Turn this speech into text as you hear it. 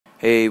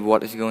Hey,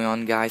 what is going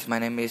on, guys? My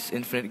name is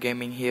Infinite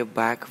Gaming here,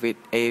 back with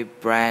a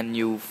brand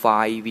new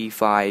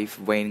 5v5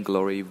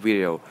 Vainglory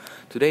video.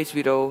 Today's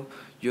video,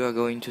 you are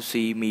going to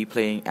see me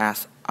playing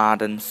as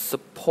Ardan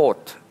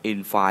support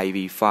in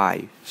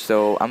 5v5.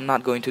 So I'm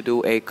not going to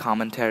do a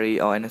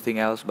commentary or anything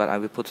else, but I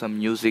will put some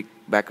music,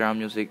 background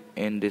music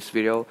in this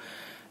video.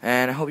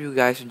 And I hope you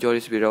guys enjoy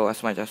this video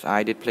as much as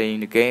I did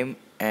playing the game.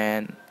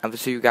 And I will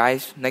see you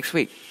guys next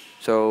week.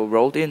 So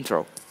roll the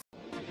intro.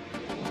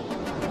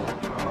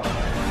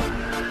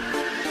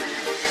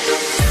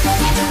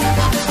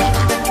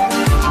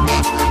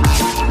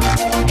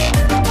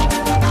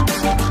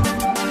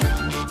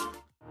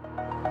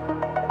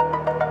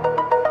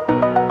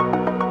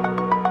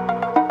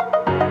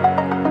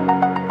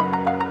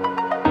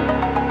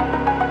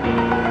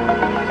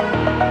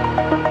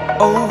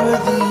 Over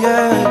the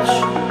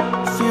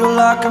edge, feel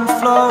like I'm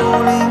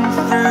floating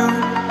through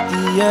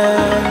the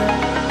air.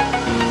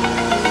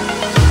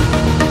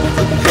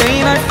 The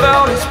pain I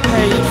felt is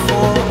paid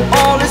for,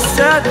 all is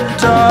said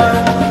and done.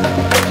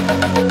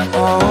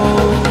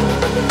 Oh,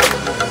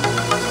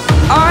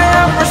 I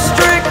am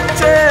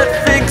restricted,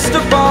 fixed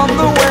upon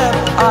the web.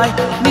 I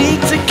need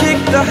to kick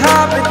the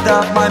habit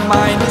that my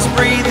mind is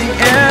breathing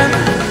in.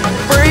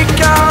 Break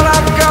out,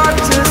 I've got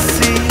to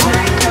see.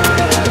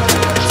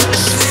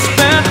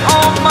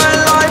 All my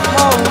life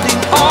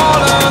holding all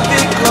of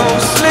it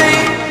closely.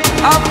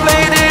 I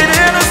played it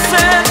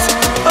innocent,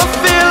 a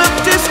feel of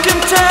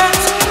discontent.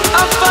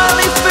 I'm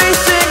finally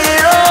facing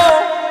it all,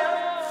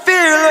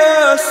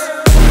 fearless.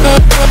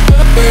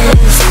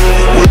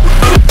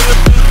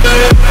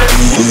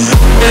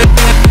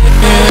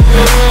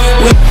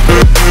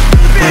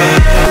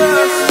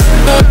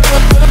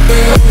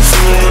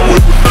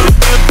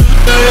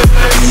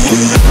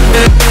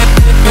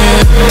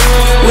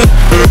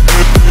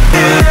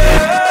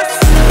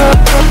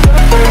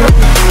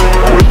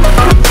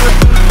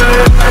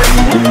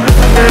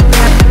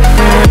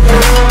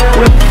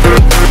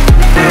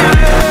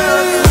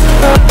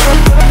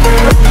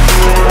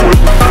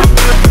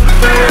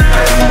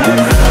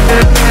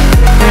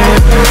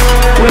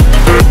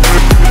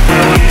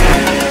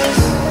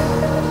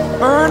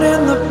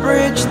 Burning the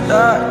bridge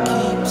that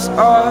keeps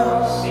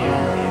us.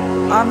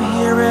 I'm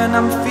here and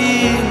I'm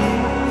feeling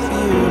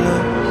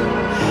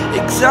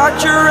fearless.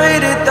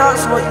 Exaggerated,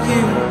 that's what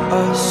you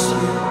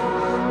assume.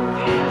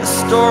 The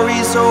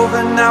story's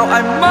over now,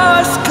 I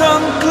must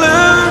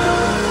conclude.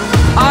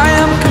 I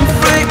am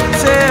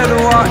conflicted,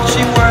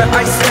 watching where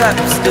I step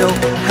still,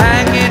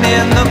 hanging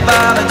in the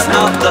balance.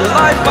 Not the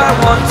life I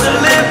want to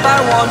live, I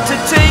want to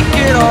take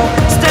it all.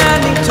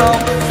 Standing tall,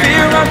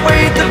 fear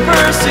outweighed the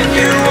person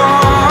you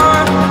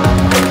are.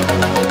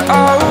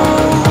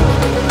 Oh,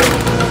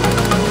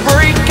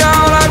 break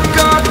out, I've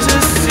got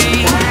to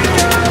see.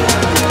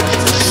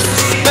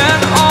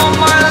 Spent all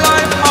my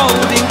life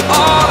holding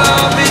all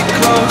of it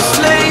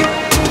closely.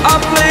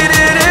 I played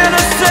it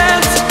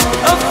innocent,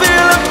 a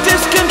feel of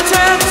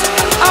discontent.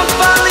 I'm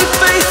finally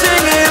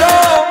facing it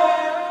all,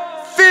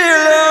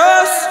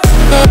 fearless.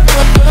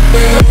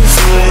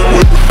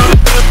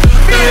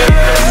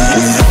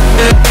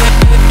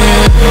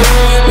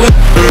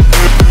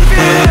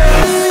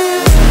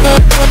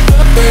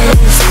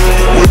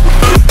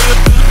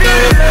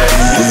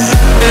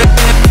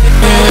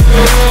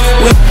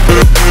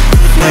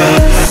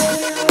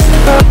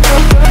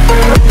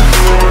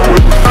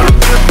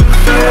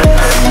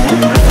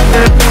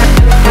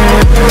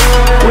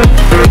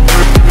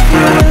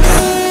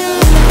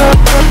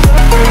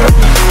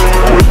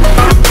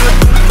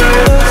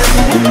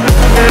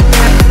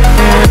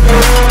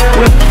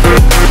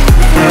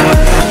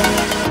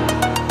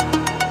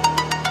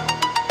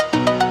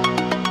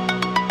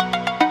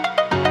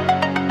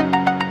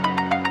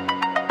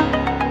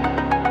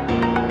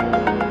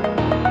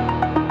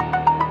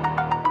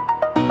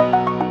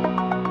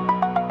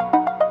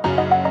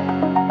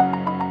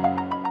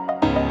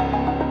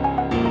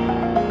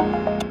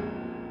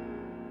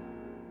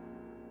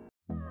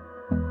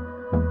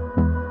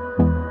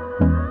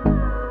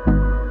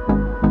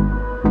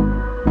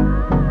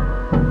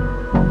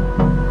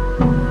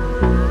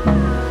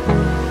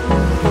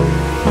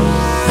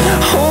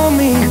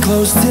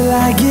 Close till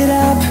I get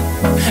up.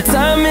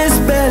 Time is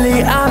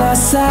barely on our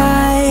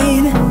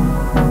side.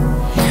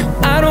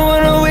 I don't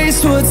wanna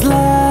waste what's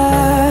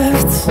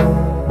left.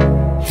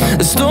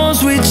 The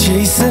storms we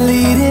chase are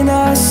leading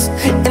us,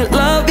 and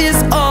love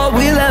is all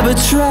we'll ever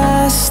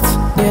trust.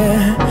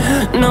 Yeah,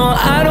 no,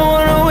 I don't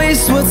wanna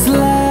waste what's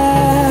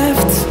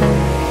left.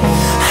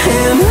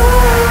 And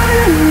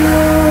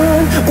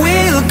on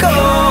we'll go,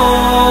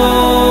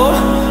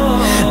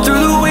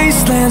 through the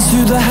wastelands,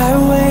 through the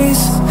highways,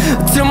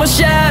 till my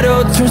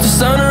shadow turns to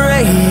sun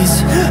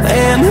rays.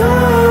 And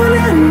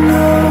on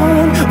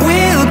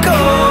we'll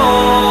go,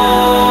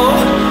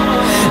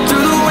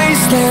 through the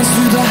wastelands,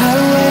 through the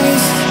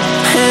highways.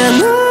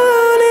 And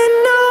on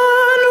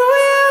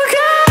we'll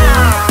go.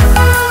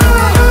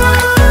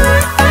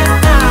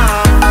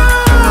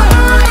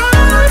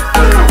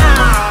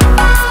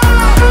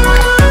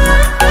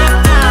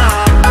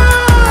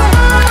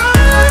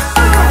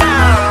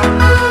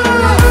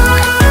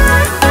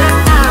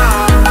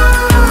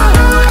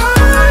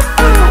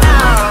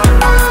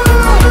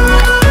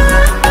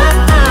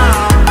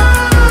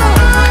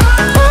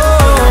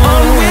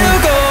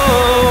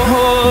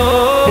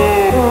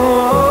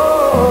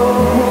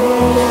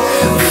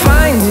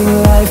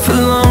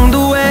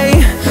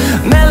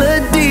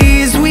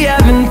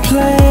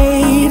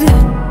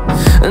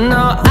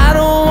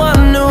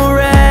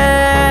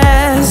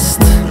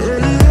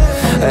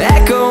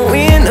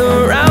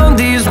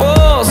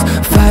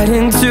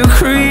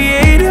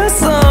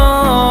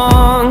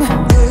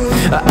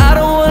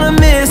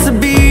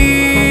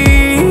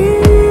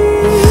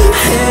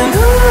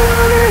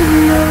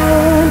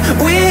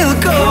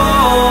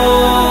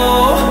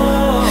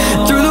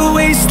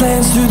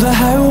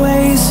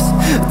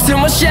 till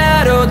my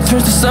shadow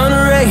turns to sun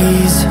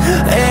rays.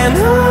 And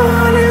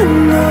on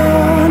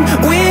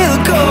we'll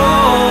go,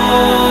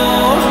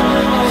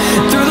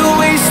 through the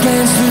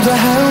wastelands, through the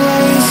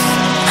highways.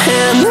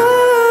 And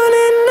on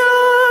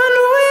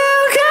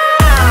we'll go.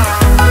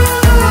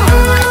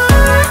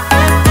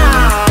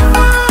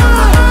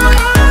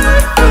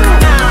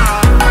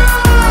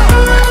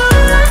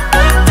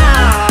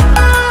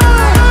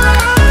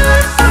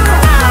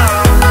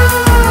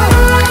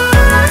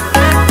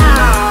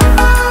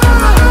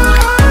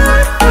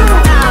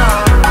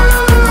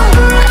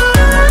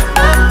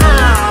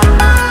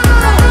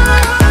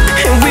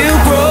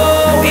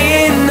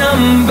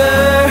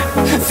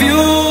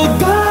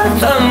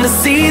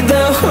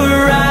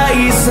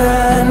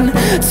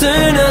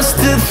 Turn us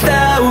to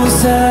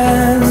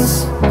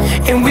thousands,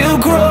 and we'll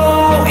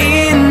grow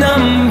in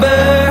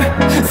number,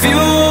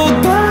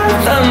 fueled by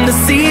them to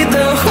see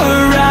the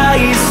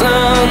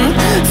horizon.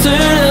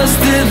 Turn us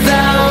to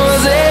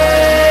thousands,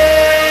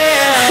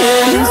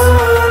 and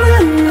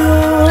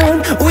on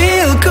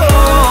we'll go,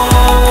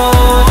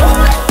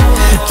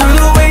 through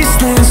the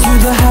wastelands,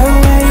 through the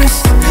highways,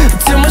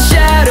 till my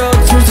shadow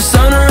turns to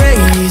sun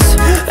rays.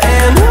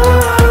 And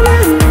on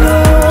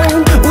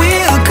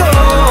we'll go,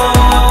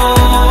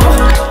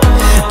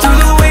 through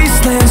the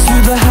wastelands,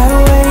 through the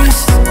highways.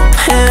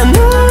 And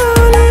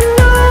on we'll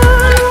go.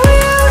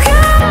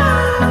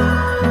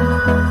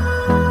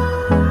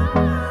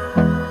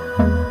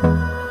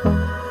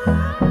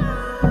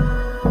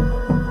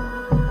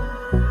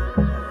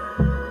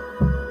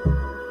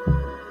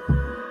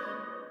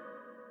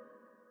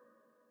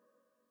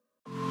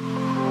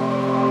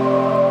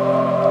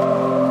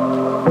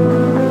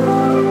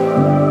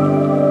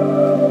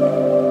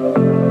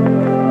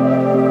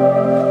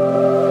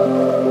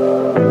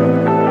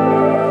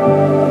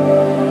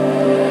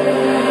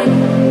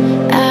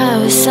 I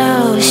was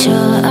so sure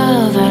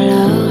of our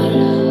love.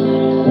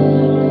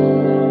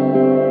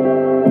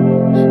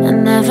 I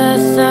never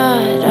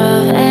thought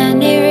of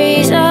any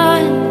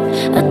reason,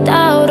 a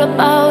doubt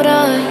about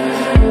us.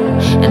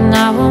 And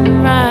now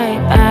I'm right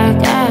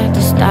back at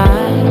the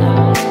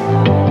start,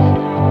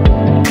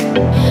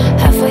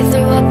 halfway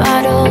through a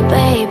bottle,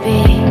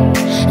 baby,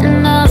 and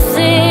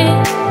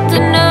nothing to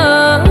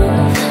know.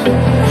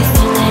 I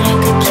thought that I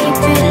could keep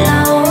it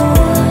low,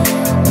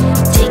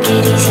 take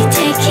it easy,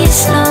 take it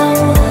slow.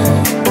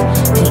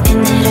 We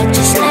ended up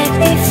just like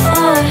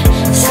before,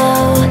 so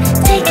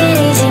take it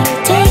easy,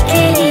 take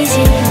it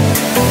easy.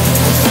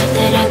 I thought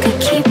that I could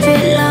keep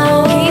it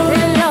low,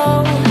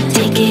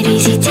 take it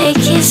easy, take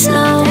it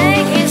slow.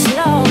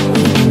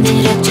 We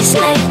ended up just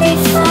like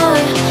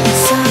before,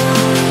 so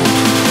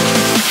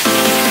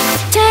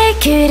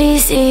take it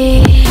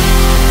easy.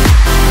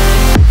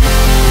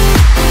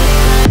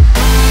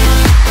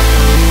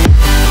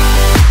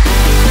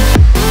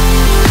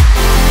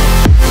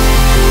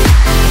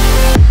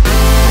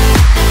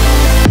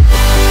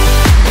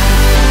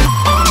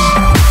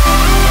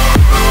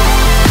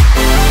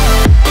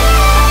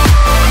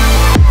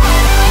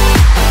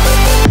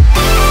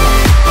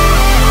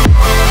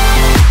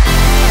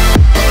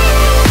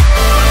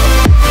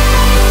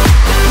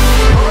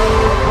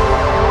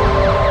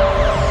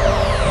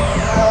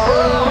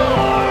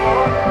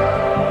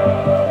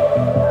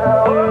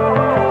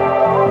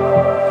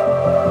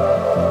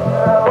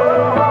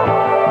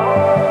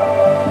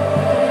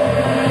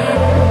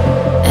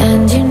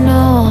 And you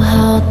know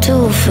how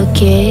to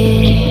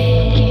forget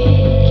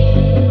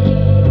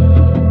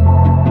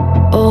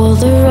all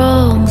the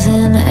wrongs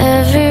and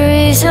every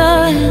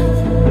reason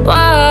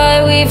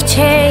why we've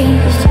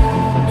changed.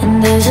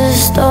 And there's a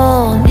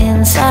storm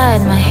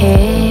inside my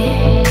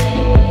head,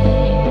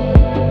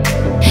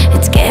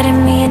 it's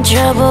getting me in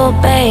trouble,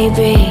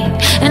 baby,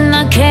 and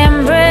I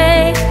can't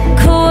break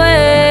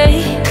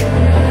away.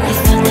 I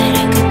thought that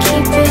I could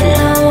keep it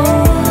low,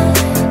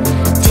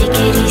 take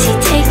it easy,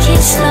 take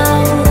it slow.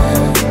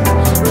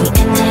 We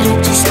ended up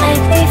just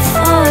like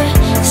before,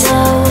 so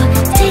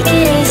take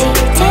it easy,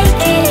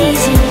 take it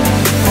easy.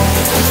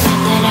 I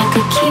thought that I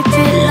could keep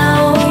it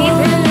low,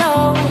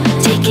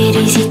 take it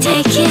easy,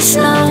 take it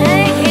slow.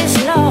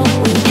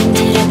 We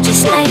ended up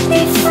just like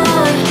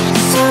before,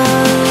 so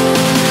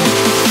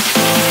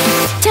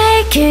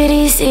take it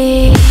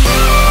easy.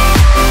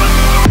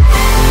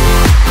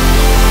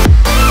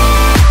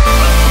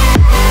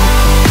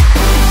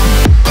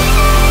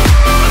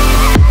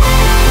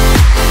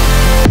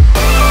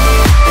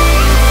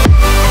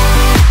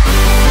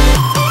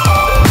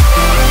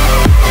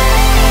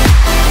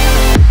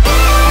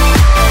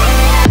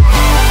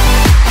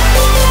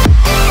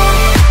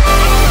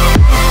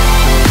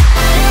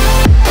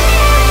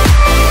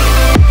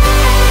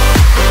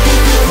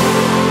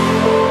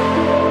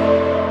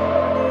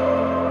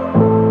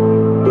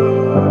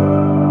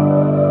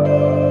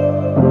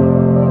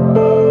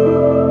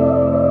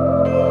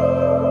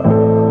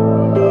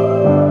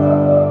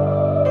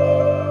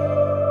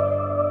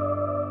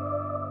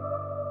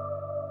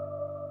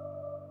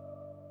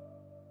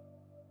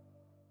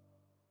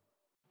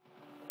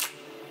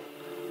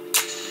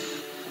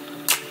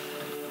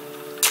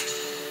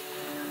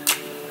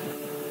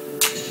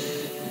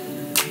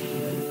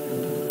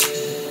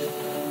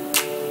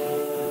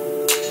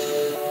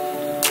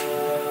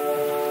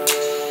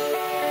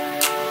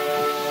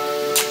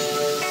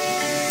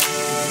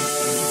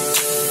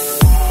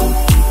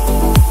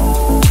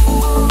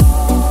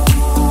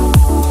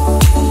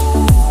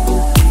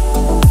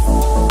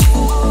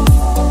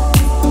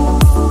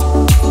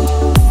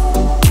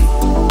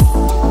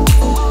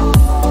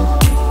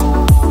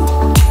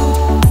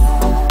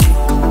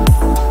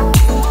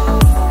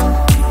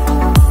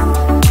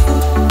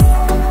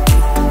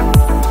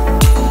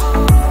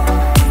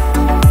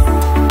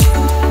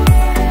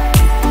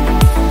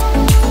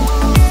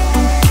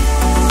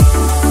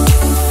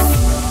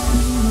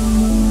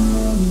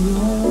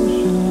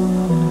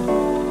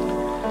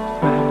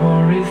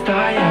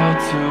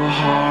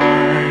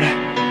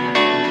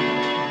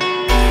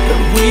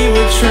 that we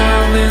were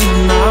traveling the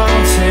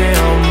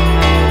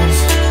mountains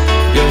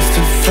just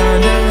to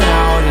find the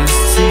loudest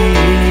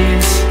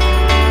tears.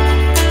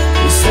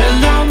 We set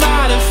down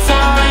by the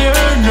fire,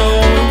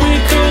 knowing we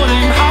could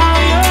aim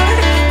higher,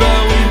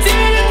 but we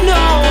didn't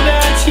know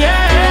that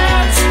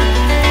yet.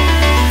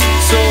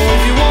 So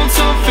if you want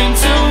something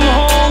to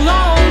hold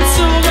on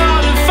to,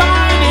 gotta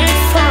find it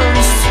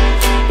first.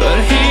 But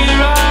here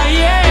I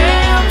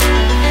am,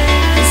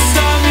 'cause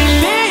I've been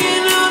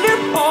laying under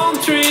palm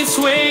trees,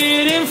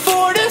 waiting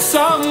for the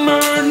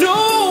summer,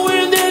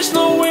 knowing there's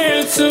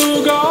nowhere to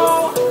go.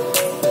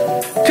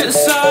 'Cause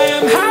I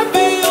am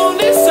happy on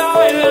this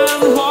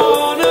island,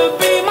 wanna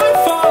be my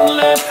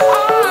farmland.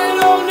 I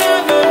don't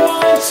ever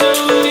want to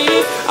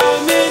leave,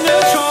 I'm in a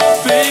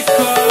tropic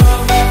club.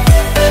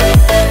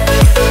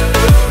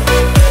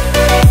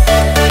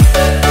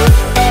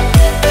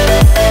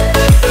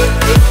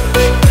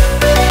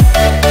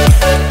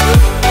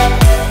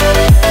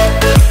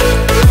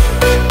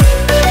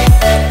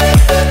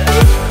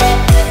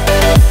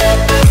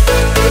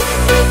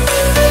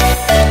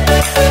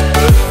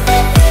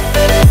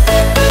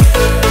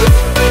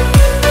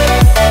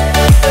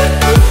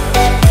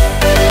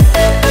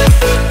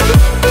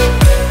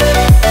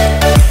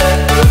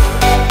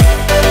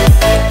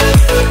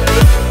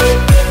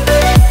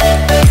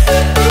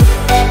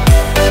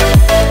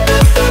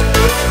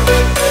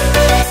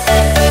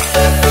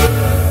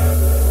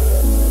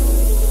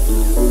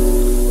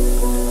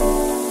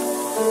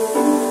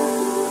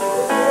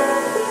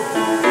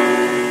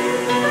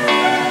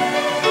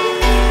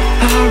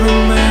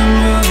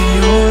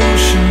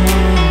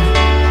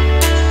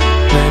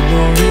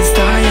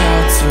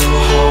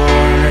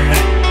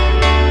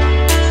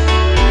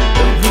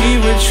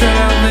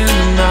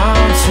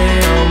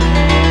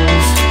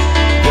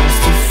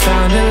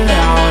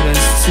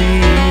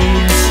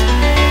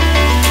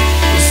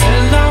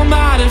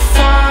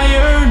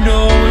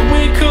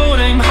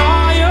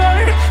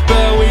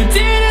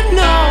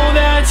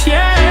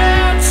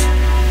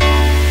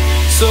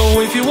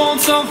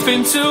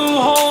 Something to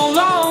hold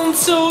on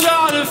to,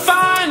 gotta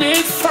find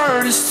it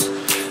first.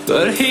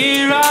 But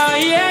here I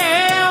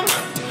am,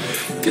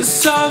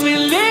 'cause I've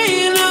been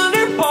laying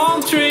under palm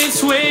trees,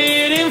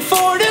 waiting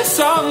for the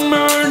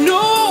summer,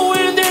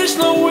 knowing there's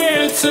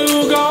nowhere to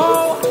go.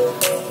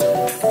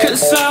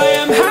 'Cause I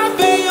am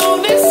happy on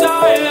this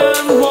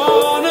island,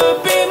 wanna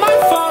be my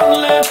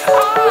farmland.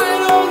 I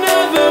don't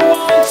ever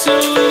want to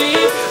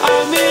leave,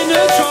 I'm in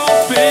a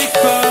tropic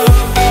club.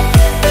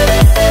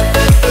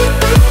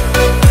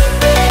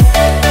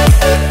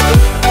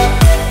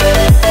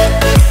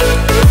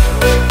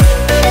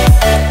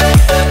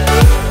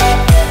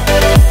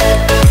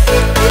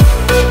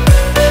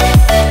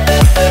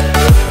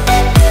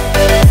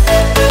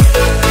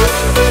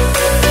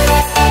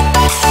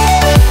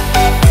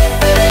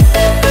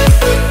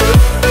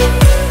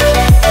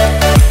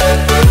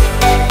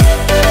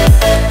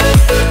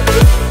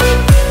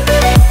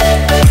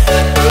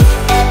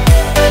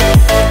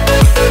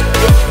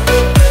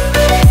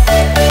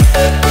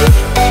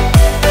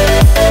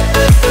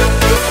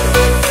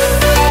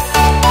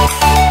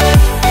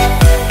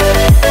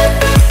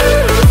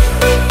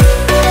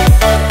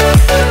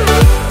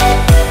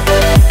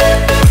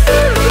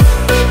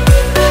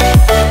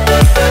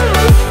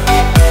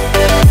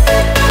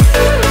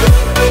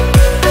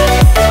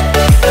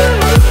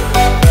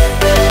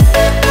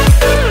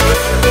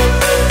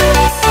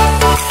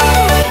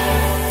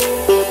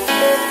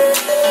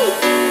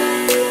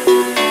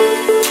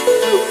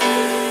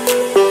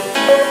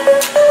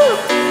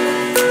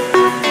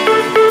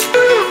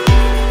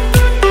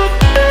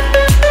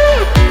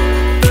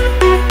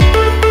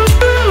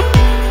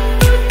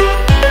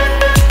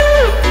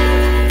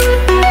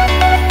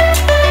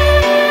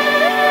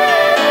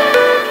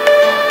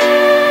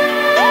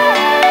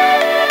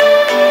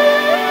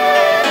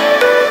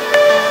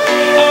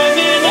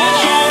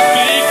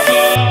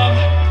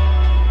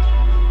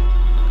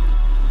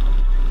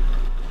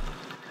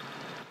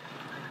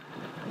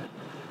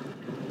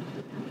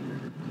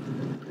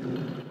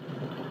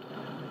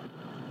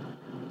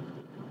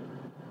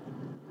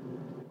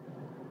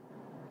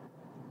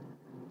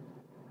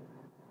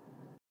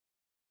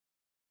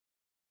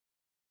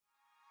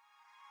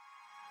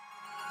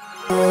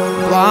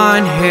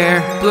 Blonde hair,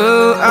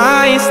 blue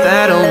eyes,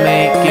 that'll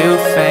make you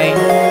faint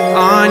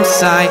on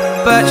sight.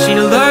 But she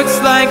looks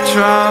like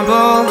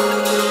trouble,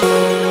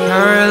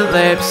 her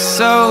lips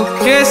so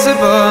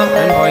kissable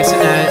and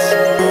poisonous.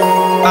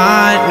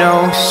 I know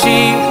she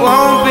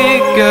won't be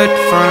good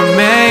for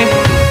me,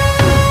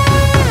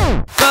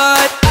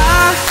 but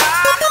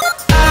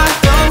I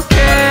don't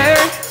care,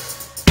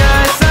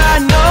 'cause I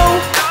know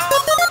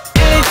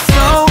it's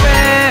so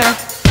rare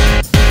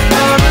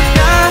for a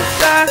guy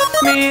like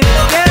me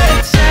to get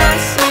a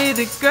chance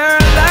with a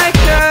girl like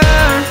her.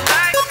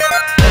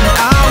 And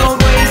I won't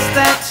waste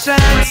that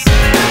chance,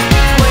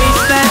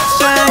 waste that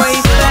chance,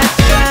 waste that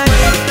chance,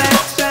 waste that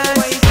chance,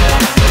 waste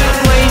that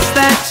chance, waste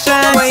that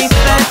chance,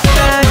 waste that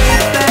chance,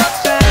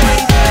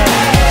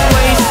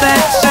 waste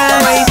that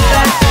chance, waste that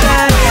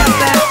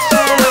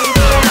chance,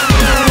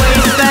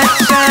 waste that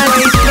chance.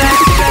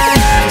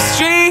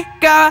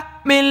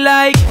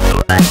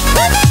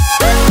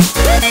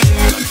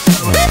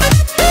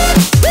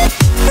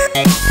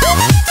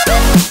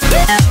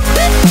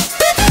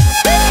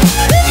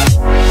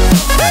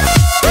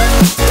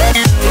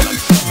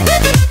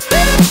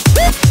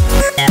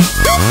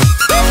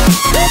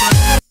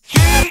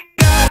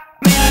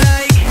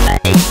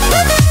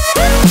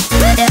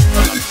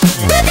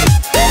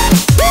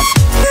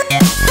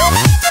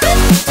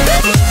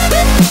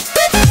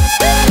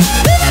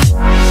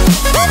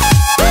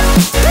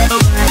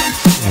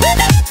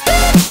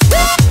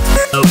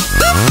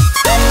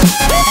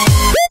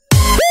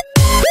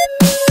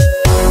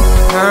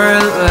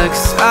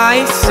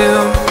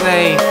 don't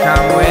play,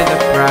 come with a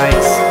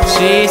price.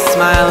 She's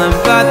smiling,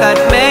 but that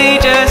may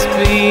just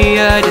be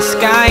a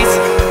disguise.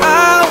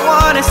 I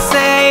wanna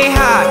say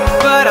hi,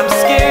 but I'm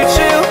scared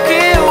she'll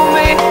kill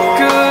me.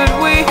 Could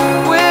we,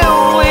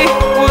 will we,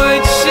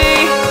 would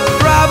she?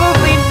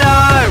 Probably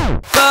not.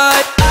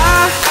 But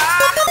I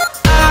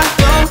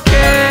don't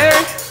care,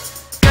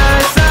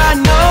 'cause I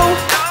know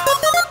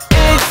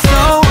it's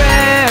so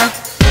rare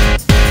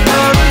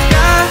for a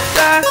guy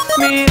like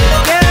me to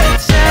get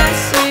a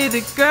chance with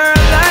a girl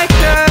like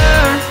her.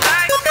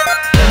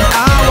 And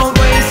I won't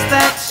waste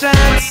that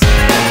chance,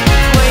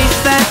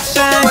 waste that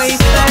chance,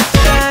 waste that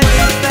chance,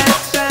 waste that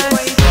chance,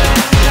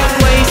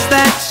 waste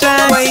that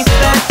chance, waste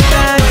that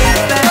chance,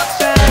 waste that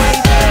chance,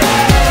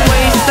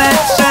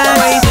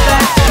 waste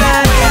that chance,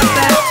 waste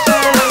that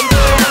chance,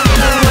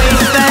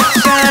 waste that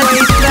chance,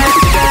 waste that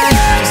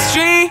chance.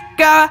 She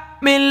got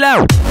me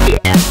low.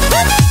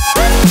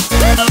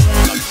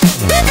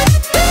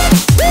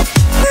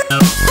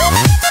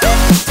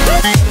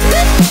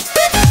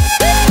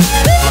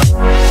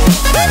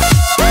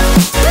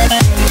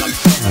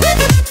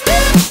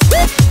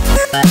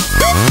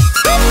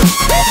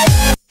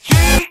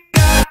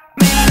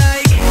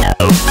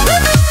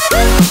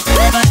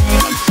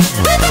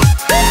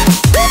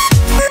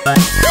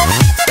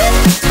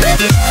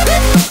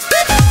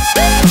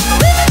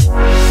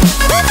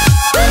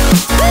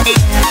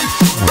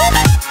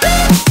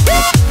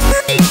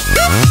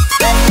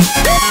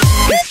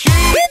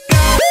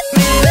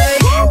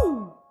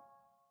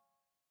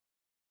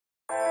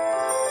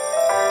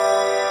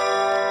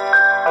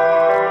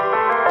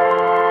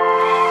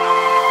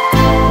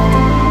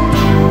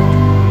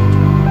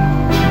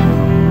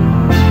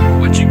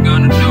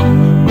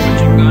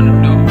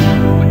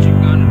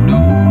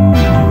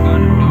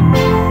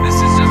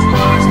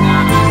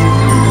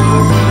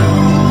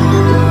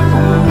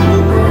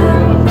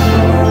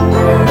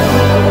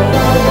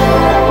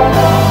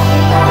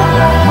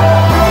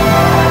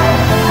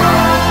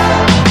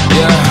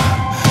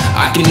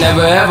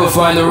 Never ever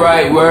find the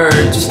right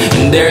words,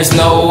 and there's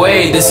no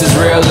way this is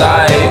real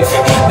life.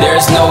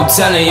 There's no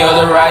telling you're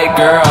the right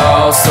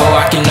girl, so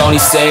I can only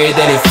say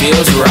that it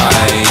feels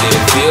right. It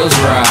feels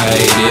right,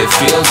 it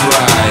feels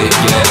right.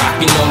 Yeah,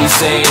 I can only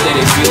say that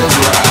it feels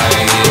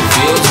right. It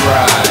feels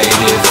right,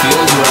 it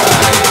feels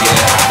right.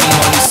 Yeah, I can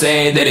only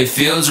say that it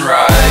feels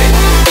right.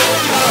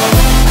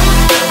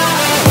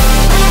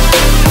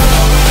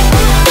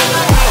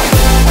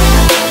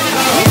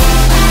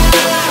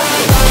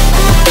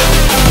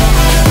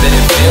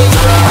 Feels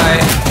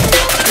right.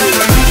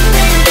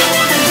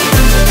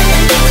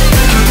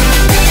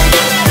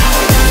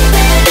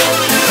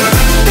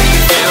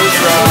 Feels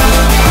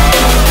right.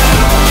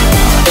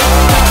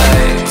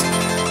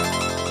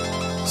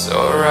 So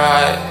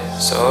right,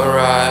 so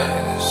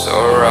right, so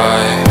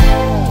right.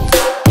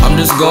 I'm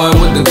just going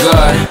with the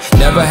gut.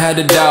 Never had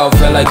a doubt,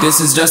 felt like this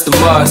is just a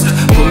must.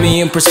 Put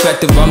me in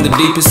perspective, I'm the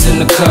deepest in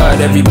the cut.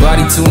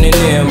 Everybody tuning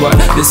in, but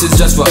this is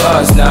just for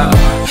us now.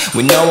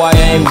 We know I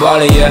ain't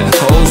ballin' yet.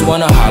 Hoes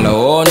wanna holler,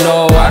 oh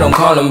no, I don't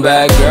call them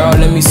back. Girl,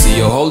 let me see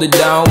you hold it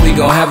down, we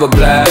gon' have a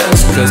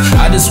blast. Cause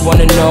I just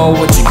wanna know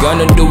what you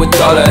gonna do with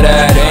all of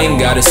that. Ain't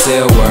gotta say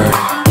a word,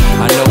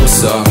 I know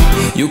what's up,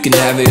 you can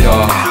have it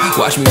all.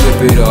 Watch me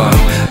rip it off,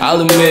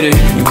 I'll admit it.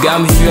 You got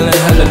me feeling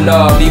hella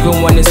loved. Even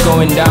when it's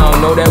going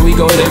down, know that we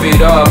gon' live it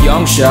up.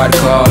 Young shot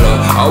caller,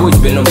 always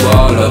been a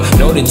baller.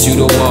 Know that you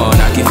the one,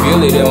 I can feel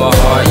it in my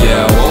heart.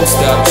 Yeah, I won't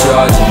stop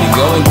charging me,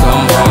 go and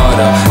come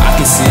harder. I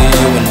can see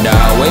you and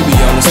I, way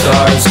beyond the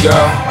stars,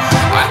 girl.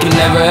 I can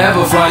never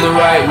ever find the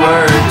right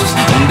words,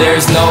 and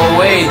there's no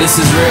way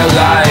this is real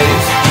life.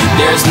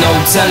 There's no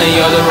telling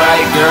you're the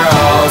right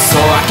girl,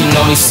 so I can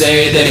only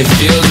say that it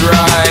feels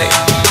right.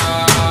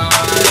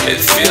 It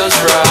feels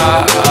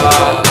right.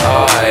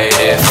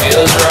 It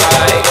feels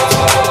right.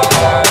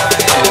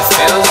 It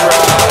feels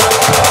right.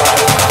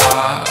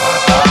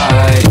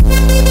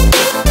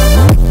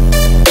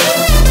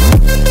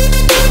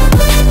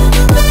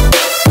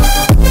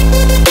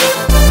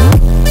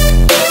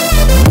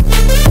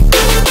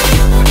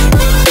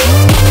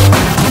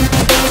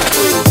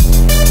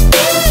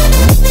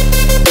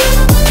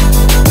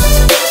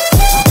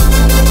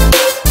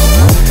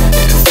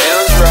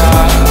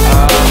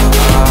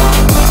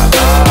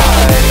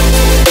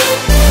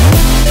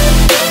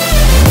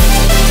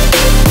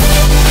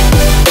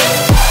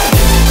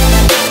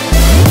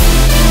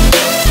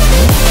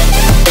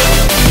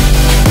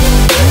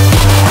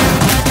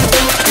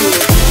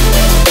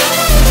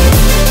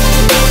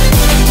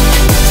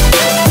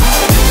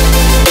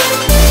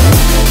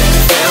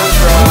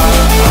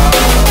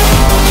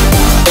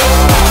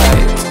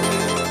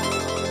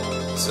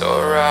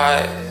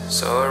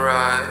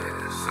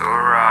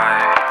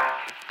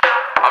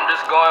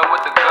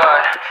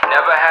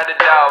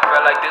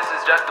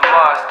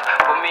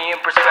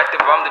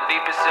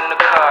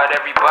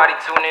 Everybody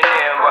tuning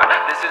in, but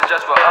this is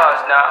just for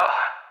us now.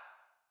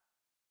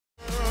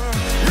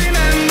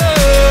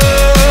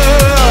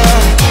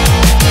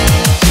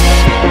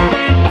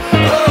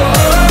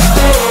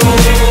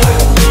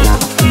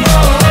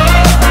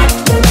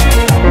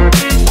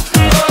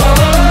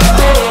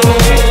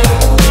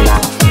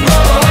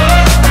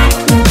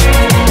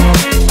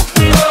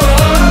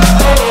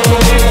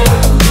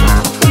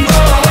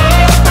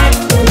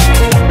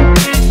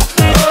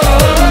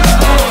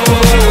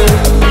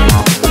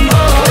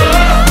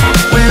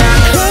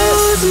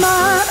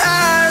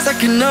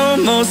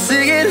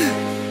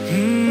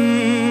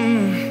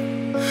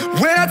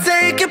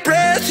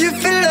 you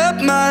feel